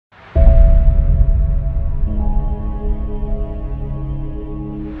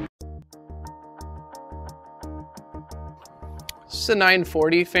This is the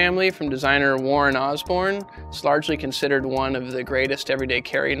 940 family from designer Warren Osborne. It's largely considered one of the greatest everyday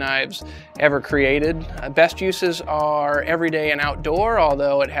carry knives ever created. Best uses are everyday and outdoor,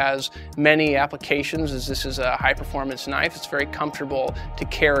 although it has many applications as this is a high-performance knife. It's very comfortable to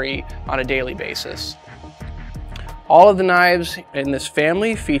carry on a daily basis. All of the knives in this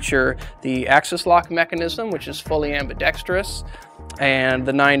family feature the axis lock mechanism, which is fully ambidextrous. And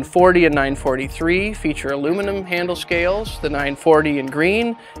the 940 and 943 feature aluminum handle scales, the 940 in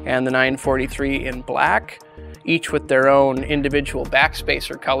green and the 943 in black, each with their own individual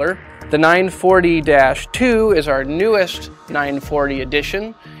backspacer color. The 940-2 is our newest 940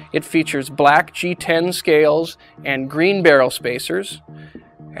 edition. It features black G10 scales and green barrel spacers.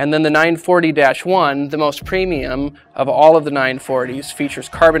 And then the 940-1, the most premium of all of the 940s, features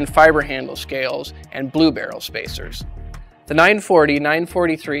carbon fiber handle scales and blue barrel spacers. The 940,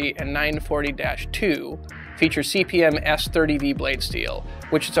 943, and 940-2 feature CPM S30V blade steel,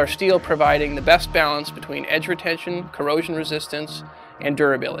 which is our steel providing the best balance between edge retention, corrosion resistance, and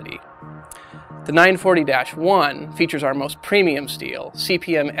durability. The 940-1 features our most premium steel,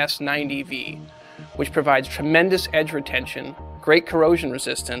 CPM S90V, which provides tremendous edge retention, great corrosion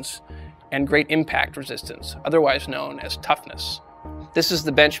resistance, and great impact resistance, otherwise known as toughness. This is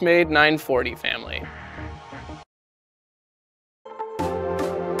the Benchmade 940 family.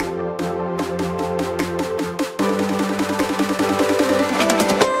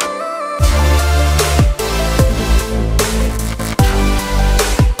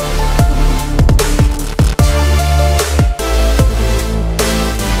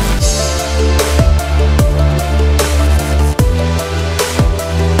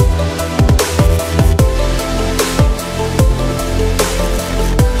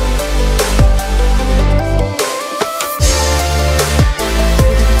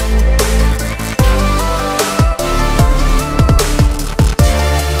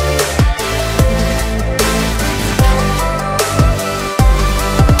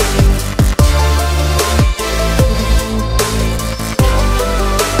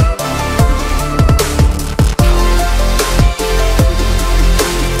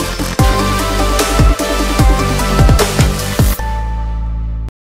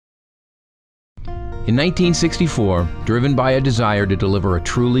 In 1964, driven by a desire to deliver a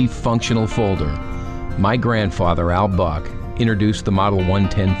truly functional folder, my grandfather, Al Buck, introduced the Model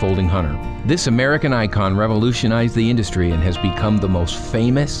 110 Folding Hunter. This American icon revolutionized the industry and has become the most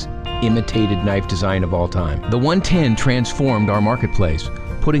famous imitated knife design of all time. The 110 transformed our marketplace,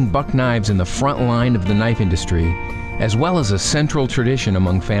 putting buck knives in the front line of the knife industry, as well as a central tradition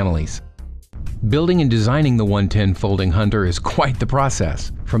among families. Building and designing the 110 Folding Hunter is quite the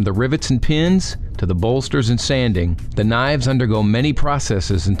process. From the rivets and pins to the bolsters and sanding, the knives undergo many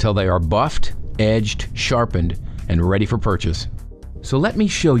processes until they are buffed, edged, sharpened, and ready for purchase. So let me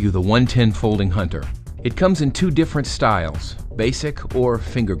show you the 110 Folding Hunter. It comes in two different styles, basic or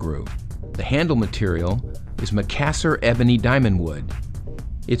finger groove. The handle material is Macassar ebony diamond wood.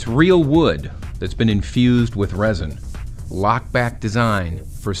 It's real wood that's been infused with resin. Lockback design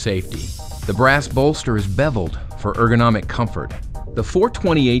for safety. The brass bolster is beveled for ergonomic comfort. The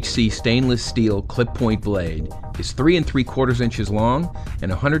 420HC stainless steel clip point blade is 3 3/4 inches long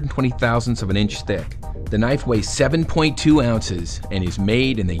and 120 thousandths of an inch thick. The knife weighs 7.2 ounces and is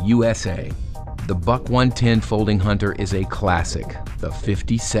made in the USA. The Buck 110 Folding Hunter is a classic, the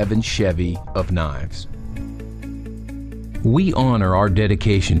 '57 Chevy of knives. We honor our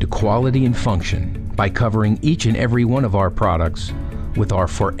dedication to quality and function by covering each and every one of our products with our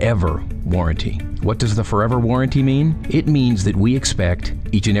forever warranty. What does the forever warranty mean? It means that we expect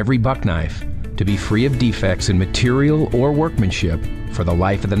each and every buck knife to be free of defects in material or workmanship for the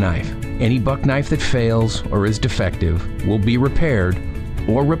life of the knife. Any buck knife that fails or is defective will be repaired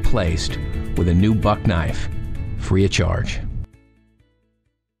or replaced with a new buck knife, free of charge.